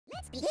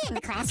Let's begin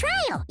the class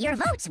trial. Your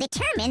votes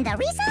determine the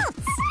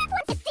results.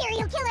 What's a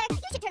serial killer? You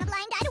should turn a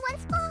blind eye to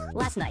one's fault.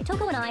 Last night,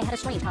 Toko and I had a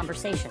strange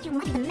conversation. You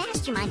might be the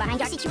mastermind behind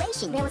our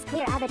situation. There was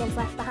clear evidence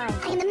left behind.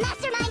 I am the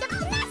mastermind of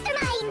all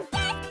masterminds!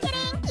 Just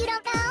kidding! You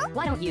don't know?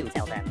 Why don't you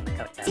tell them,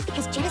 Makoto? Is it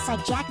because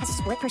Genocide Jack has a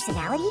split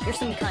personality? You're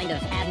some kind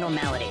of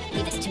abnormality.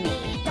 Leave this to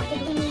me. Dr.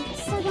 Gloomy,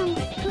 so then,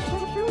 who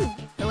killed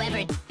Fumi?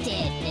 Whoever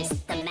did is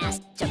the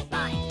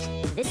mastermind.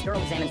 This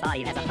girl examines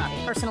bodies as a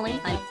hobby.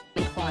 Personally, I'm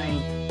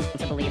inclined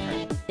to believe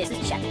her. This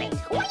is checkmate.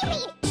 What do you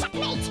mean,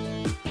 checkmate?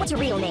 What's your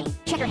real name?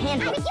 Check your I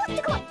handbook. refuse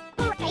to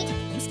cooperate.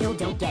 You still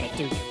don't get it,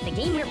 do you? The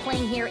game we're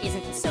playing here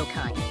isn't so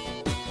kind.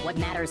 What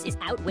matters is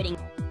outwitting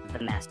the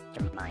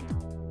mastermind.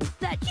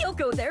 That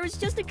Kyoko there is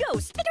just a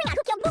ghost. Figuring out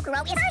who killed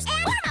Mukuro is first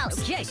and foremost.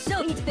 Okay,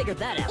 so we need to figure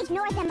that out.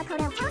 Ignore them,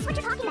 Makoto. Tell us what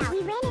you're talking about. We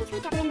ran into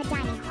each other in the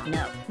dining hall.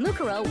 No,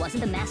 Mukuro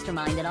wasn't the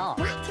mastermind at all.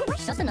 What?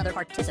 Just another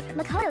participant.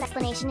 Makoto's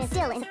explanation is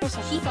still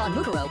insufficient. She thought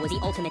Mukuro was the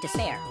ultimate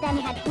despair. Then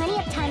he had plenty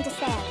of time to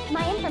spare.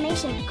 My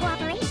information,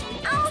 cooperation.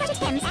 Oh, such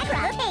Tim's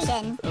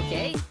aggravation.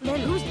 Okay, then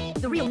who's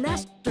the real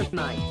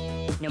mastermind?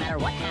 No matter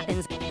what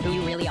happens, who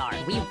you really are,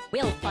 we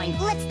will find.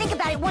 Let's think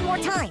about it one more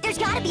time. There's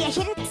gotta be a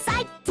hidden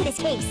side to this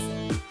case.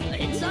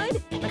 Inside?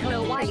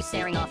 Makoto, why are you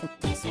staring off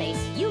into space?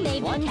 You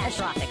made one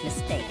catastrophic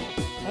mistake.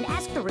 And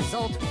as for the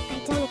result, I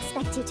don't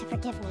expect you to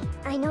forgive me.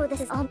 I know this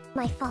is all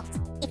my fault.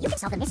 If you can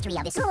solve the mystery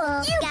of this, you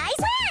guys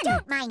win!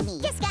 Don't mind me.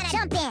 Just gotta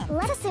jump in.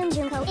 Let's assume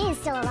Junko is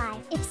still alive.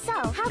 If so,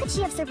 how could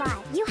she have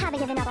survived? You haven't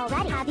given up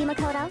already, have you,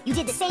 Makoto? You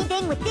did the same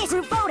thing with this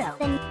group photo.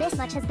 Then this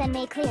much has been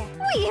made clear.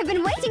 We have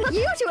been waiting for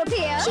you to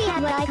appear! She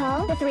had what I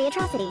call the 3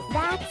 atrocities.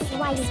 That's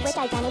why you switch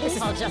identities. this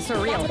is all just That's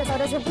surreal. what the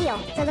photos reveal.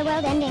 So the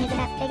world ending isn't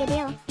that big a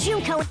deal.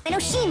 Junko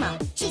Enoshima.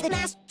 She's the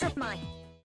mastermind.